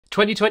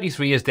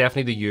2023 is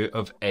definitely the year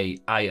of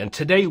AI, and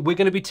today we're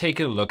going to be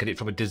taking a look at it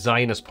from a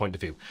designer's point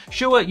of view.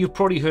 Sure, you've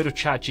probably heard of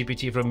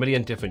ChatGPT for a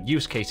million different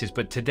use cases,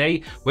 but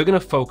today we're going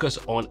to focus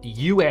on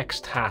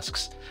UX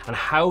tasks and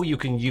how you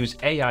can use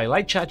AI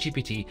like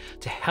ChatGPT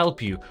to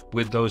help you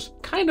with those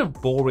kind of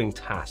boring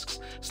tasks.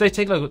 So let's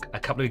take a look at a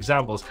couple of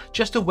examples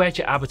just to whet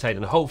your appetite,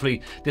 and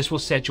hopefully this will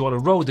set you on a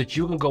road that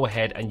you can go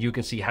ahead and you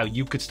can see how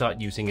you could start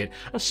using it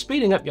and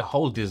speeding up your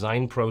whole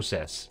design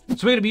process.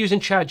 So we're going to be using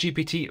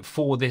ChatGPT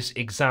for this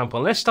example.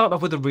 Let's start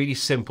off with a really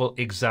simple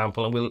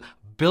example and we'll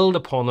build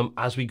upon them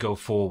as we go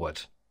forward.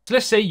 So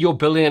let's say you're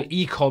building an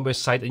e-commerce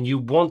site and you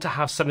want to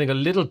have something a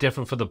little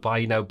different for the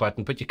buy now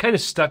button, but you're kind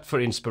of stuck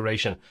for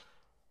inspiration.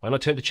 Why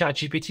not turn to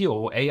ChatGPT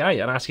or AI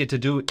and ask it to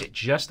do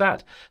just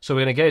that? So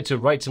we're going to get it to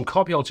write some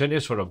copy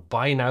alternatives for a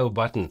buy now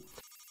button.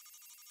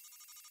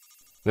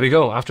 There we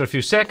go. After a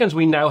few seconds,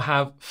 we now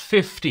have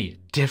 50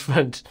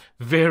 different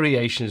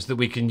variations that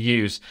we can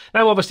use.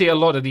 Now, obviously, a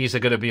lot of these are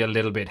going to be a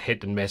little bit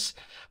hit and miss,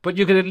 but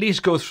you can at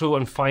least go through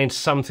and find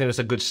something that's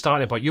a good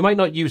starting point. You might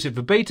not use it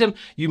verbatim.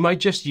 You might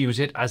just use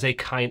it as a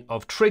kind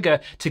of trigger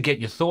to get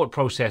your thought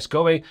process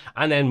going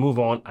and then move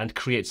on and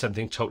create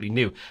something totally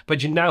new.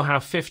 But you now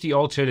have 50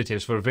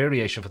 alternatives for a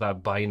variation for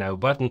that buy now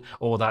button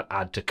or that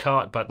add to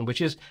cart button,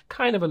 which is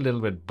kind of a little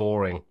bit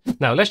boring.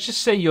 Now, let's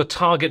just say your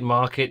target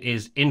market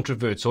is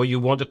introverts, or you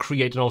want to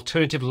create an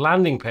alternative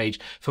landing page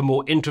for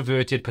more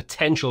introverted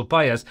potential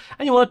buyers,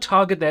 and you want to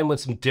target them with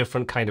some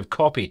different kind of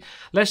copy.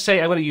 Let's say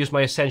I'm going to use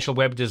my Essential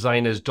Web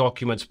Designers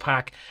Documents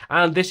pack,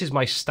 and this is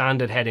my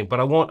standard heading, but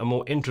I want a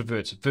more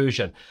introverts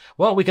version.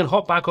 Well, we can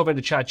hop back over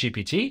into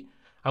ChatGPT,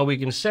 and we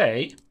can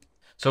say,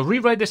 so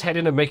rewrite this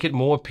heading and make it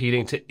more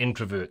appealing to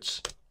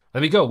introverts.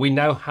 There we go. We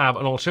now have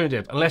an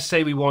alternative. And let's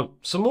say we want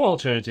some more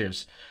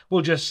alternatives.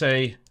 We'll just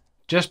say,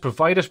 just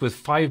provide us with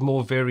 5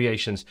 more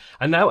variations.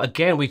 And now,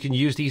 again, we can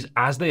use these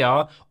as they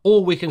are,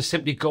 or we can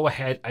simply go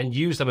ahead and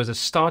use them as a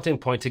starting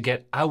point to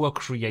get our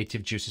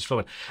creative juices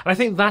flowing. And I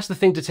think that's the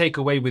thing to take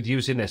away with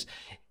using this.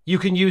 You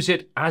can use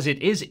it as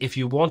it is if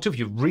you want to, if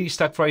you're really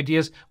stuck for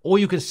ideas, or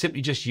you can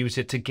simply just use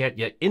it to get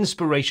your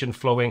inspiration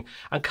flowing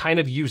and kind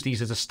of use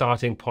these as a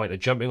starting point, a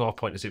jumping off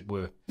point, as it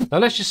were. Now,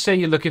 let's just say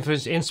you're looking for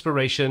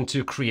inspiration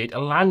to create a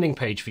landing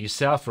page for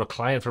yourself, for a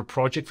client, for a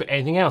project, for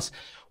anything else.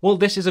 Well,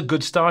 this is a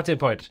good starting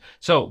point.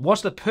 So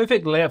what's the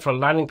perfect layout for a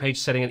landing page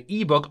setting an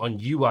ebook on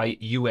UI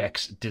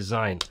UX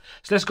design?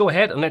 So let's go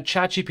ahead and let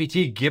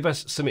ChatGPT give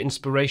us some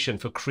inspiration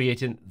for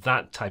creating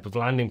that type of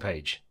landing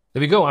page. There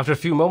we go. After a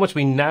few moments,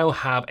 we now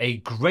have a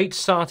great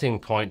starting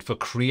point for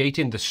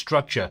creating the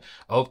structure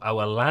of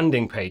our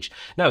landing page.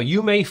 Now,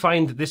 you may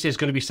find that this is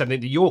going to be something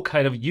that you're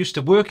kind of used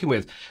to working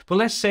with, but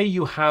let's say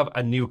you have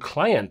a new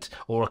client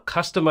or a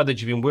customer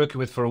that you've been working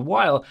with for a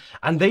while,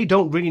 and they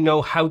don't really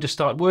know how to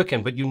start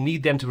working, but you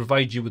need them to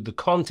provide you with the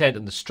content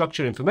and the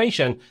structure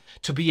information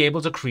to be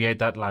able to create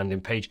that landing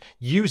page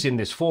using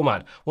this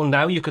format. Well,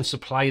 now you can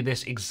supply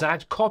this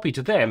exact copy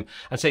to them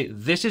and say,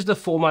 this is the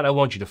format I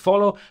want you to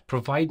follow.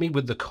 Provide me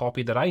with the copy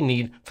that I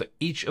need for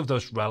each of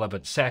those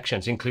relevant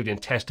sections, including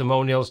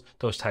testimonials,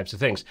 those types of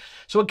things.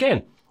 So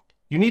again,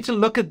 you need to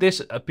look at this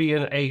as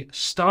being a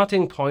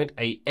starting point,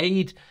 an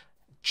aid,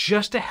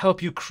 just to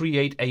help you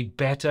create a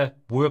better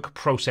work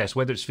process,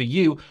 whether it's for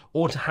you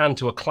or to hand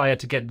to a client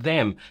to get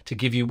them to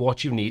give you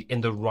what you need in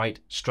the right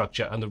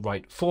structure and the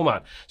right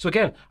format. So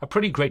again, a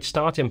pretty great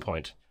starting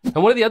point.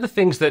 And one of the other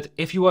things that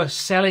if you are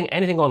selling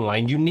anything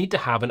online, you need to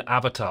have an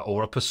avatar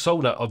or a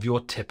persona of your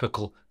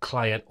typical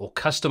client or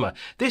customer.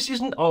 This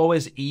isn't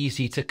always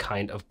easy to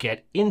kind of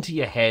get into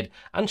your head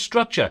and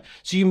structure.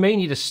 So you may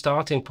need a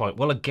starting point.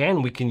 Well,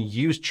 again, we can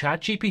use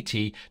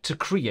ChatGPT to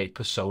create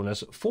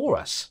personas for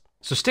us.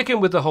 So sticking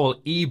with the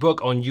whole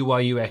ebook on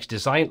UI UX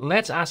design,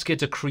 let's ask it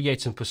to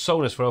create some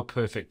personas for our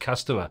perfect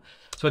customer.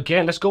 So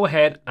again, let's go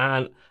ahead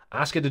and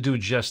ask it to do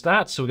just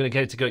that. So we're going to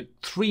get it to go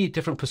 3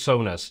 different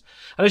personas.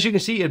 And as you can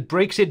see, it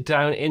breaks it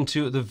down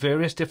into the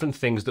various different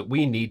things that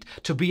we need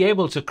to be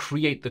able to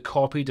create the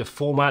copy, to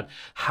format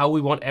how we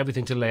want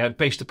everything to lay out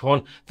based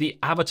upon the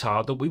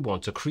avatar that we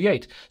want to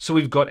create. So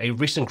we've got a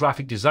recent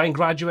graphic design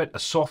graduate, a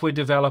software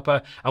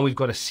developer, and we've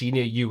got a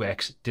senior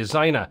UX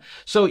designer.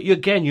 So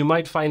again, you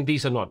might find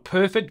these are not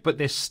perfect, but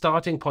they're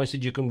starting points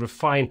that you can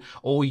refine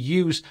or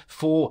use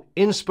for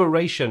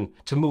inspiration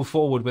to move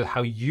forward with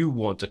how you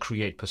want to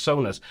create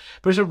personas.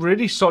 But it's a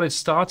really solid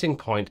starting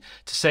point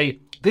to say,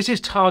 this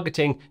is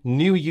targeting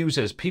new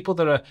users, people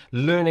that are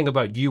learning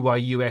about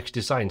UI UX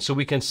design. So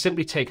we can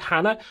simply take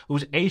Hannah,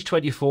 who's age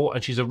 24,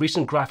 and she's a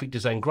recent graphic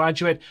design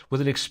graduate with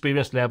an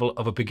experience level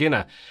of a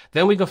beginner.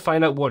 Then we can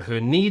find out what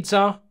her needs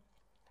are,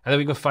 and then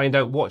we can find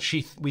out what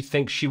we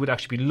think she would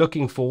actually be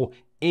looking for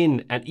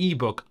in an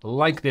ebook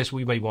like this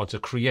we may want to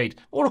create,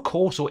 or a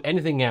course or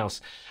anything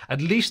else.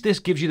 At least this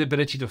gives you the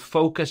ability to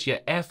focus your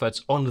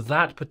efforts on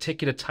that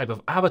particular type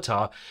of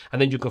avatar, and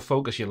then you can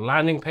focus your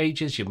landing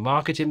pages, your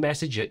marketing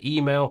message, your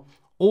email,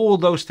 All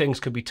those things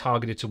can be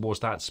targeted towards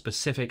that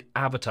specific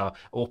avatar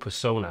or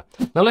persona.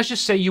 Now, let's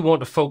just say you want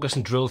to focus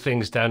and drill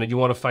things down and you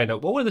want to find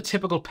out what were the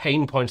typical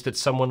pain points that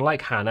someone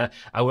like Hannah,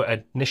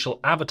 our initial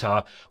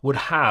avatar, would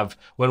have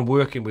when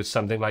working with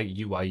something like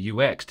UI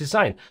UX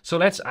design. So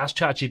let's ask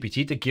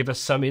ChatGPT to give us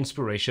some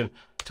inspiration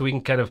so we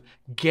can kind of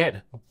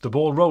get the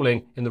ball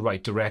rolling in the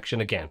right direction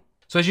again.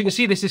 So as you can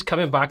see, this is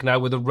coming back now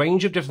with a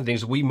range of different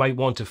things we might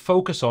want to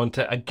focus on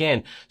to,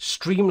 again,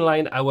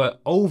 streamline our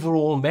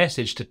overall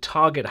message to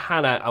target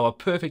Hannah, our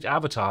perfect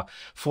avatar,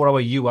 for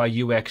our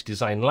UI UX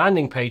design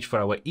landing page for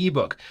our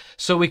ebook.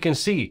 So we can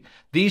see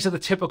these are the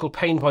typical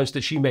pain points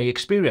that she may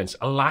experience: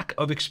 a lack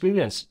of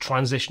experience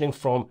transitioning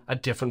from a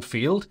different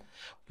field,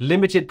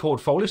 limited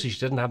portfolio, so she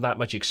doesn't have that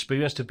much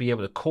experience to be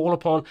able to call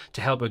upon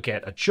to help her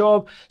get a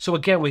job. So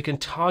again, we can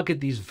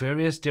target these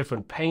various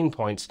different pain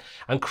points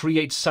and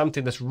create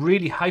something that's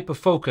really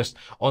hyper-focused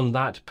on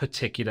that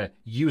particular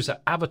user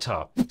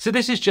avatar. So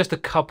this is just a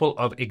couple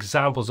of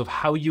examples of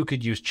how you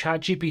could use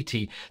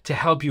ChatGPT to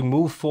help you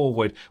move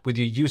forward with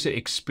your user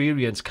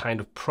experience kind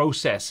of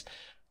process.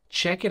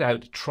 Check it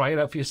out, try it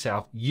out for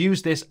yourself,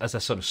 use this as a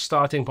sort of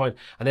starting point,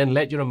 and then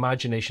let your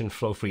imagination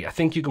flow free. I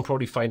think you can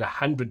probably find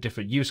 100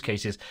 different use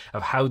cases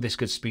of how this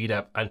could speed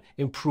up and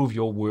improve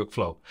your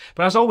workflow.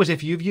 But as always,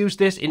 if you've used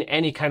this in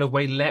any kind of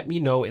way, let me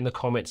know in the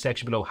comment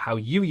section below how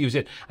you use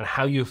it and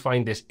how you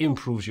find this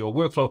improves your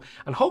workflow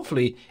and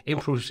hopefully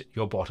improves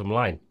your bottom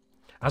line.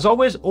 As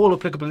always, all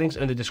applicable links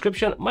are in the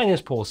description. My name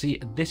is Paul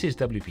C. This is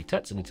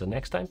WPTuts, and until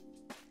next time,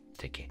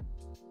 take care.